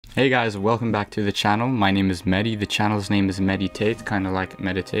Hey guys, welcome back to the channel. My name is Mehdi. The channel's name is Meditate, kind of like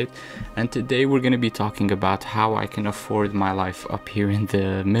meditate. And today we're going to be talking about how I can afford my life up here in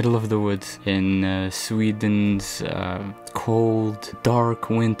the middle of the woods in Sweden's cold, dark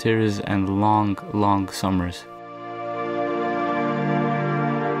winters and long summers.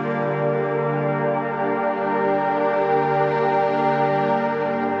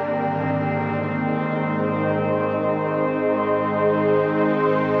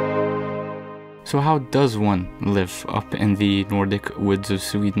 So how does one live up in the Nordic woods of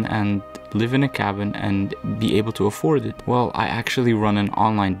Sweden and live in a cabin and be able to afford it? Well, I actually run an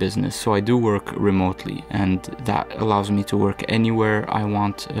online business, so I do work remotely, and that allows me to work anywhere I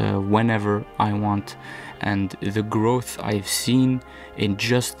want, whenever I want. And the growth I've seen in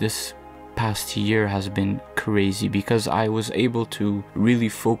just this past year has been crazy because I was able to really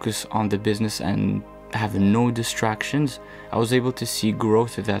focus on the business and have no distractions. I was able to see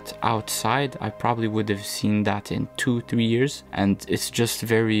growth that outside I probably would have seen that in 2-3 years, and it's just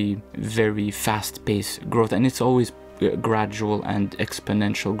very fast-paced growth, and it's always gradual and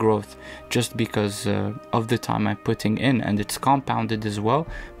exponential growth just because of the time I'm putting in, and it's compounded as well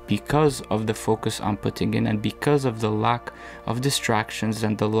because of the focus I'm putting in and because of the lack of distractions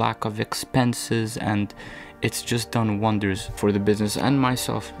and the lack of expenses, and it's just done wonders for the business and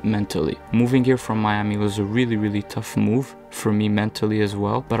myself mentally. Moving here from Miami was a really tough move for me mentally as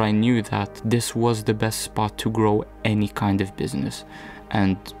well, but I knew that this was the best spot to grow any kind of business.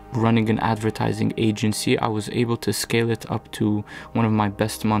 And running an advertising agency, I was able to scale it up to one of my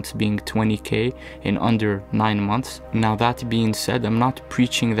best months being 20K in under 9 months. Now, that being said, I'm not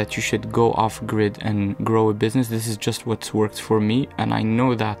preaching that you should go off grid and grow a business. This is just what's worked for me, and I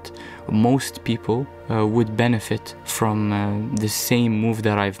know that most people would benefit from the same move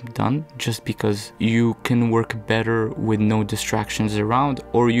that I've done, just because you can work better with no distractions around,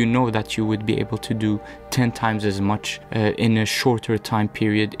 or you know that you would be able to do 10 times as much in a shorter time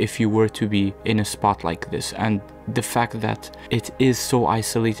period if you were to be in a spot like this. And the fact that it is so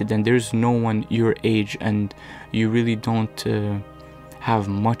isolated and there's no one your age and you really don't have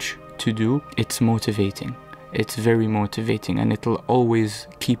much to do, it's motivating. It's very motivating, and it'll always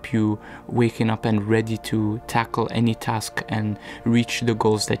keep you waking up and ready to tackle any task and reach the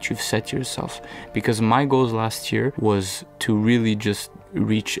goals that you've set yourself. Because my goals last year was to really just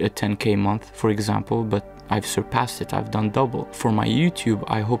reach a 10K month, for example, but I've surpassed it. I've done double. For my YouTube,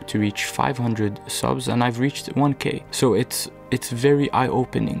 I hope to reach 500 subs, and I've reached 1K. So it's very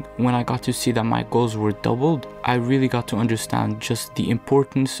eye-opening. When I got to see that my goals were doubled, I really got to understand just the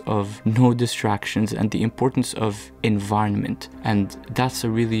importance of no distractions and the importance of environment. And that's a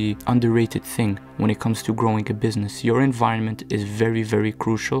really underrated thing when it comes to growing a business. Your environment is very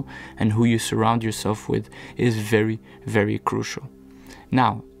crucial, and who you surround yourself with is very crucial.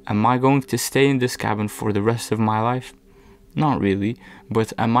 Now, am I going to stay in this cabin for the rest of my life? Not really,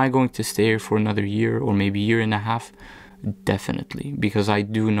 but am I going to stay here for another year or maybe year and a half? Definitely, because I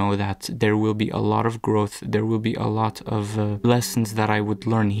do know that there will be a lot of growth, there will be a lot of lessons that I would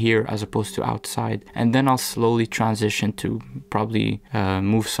learn here as opposed to outside, and then I'll slowly transition to probably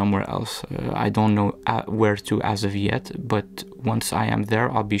move somewhere else. I don't know where to as of yet, but once I am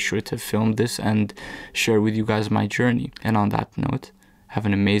there, I'll be sure to film this and share with you guys my journey. And on that note, have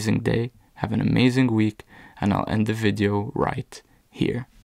an amazing day, have an amazing week, and I'll end the video right here.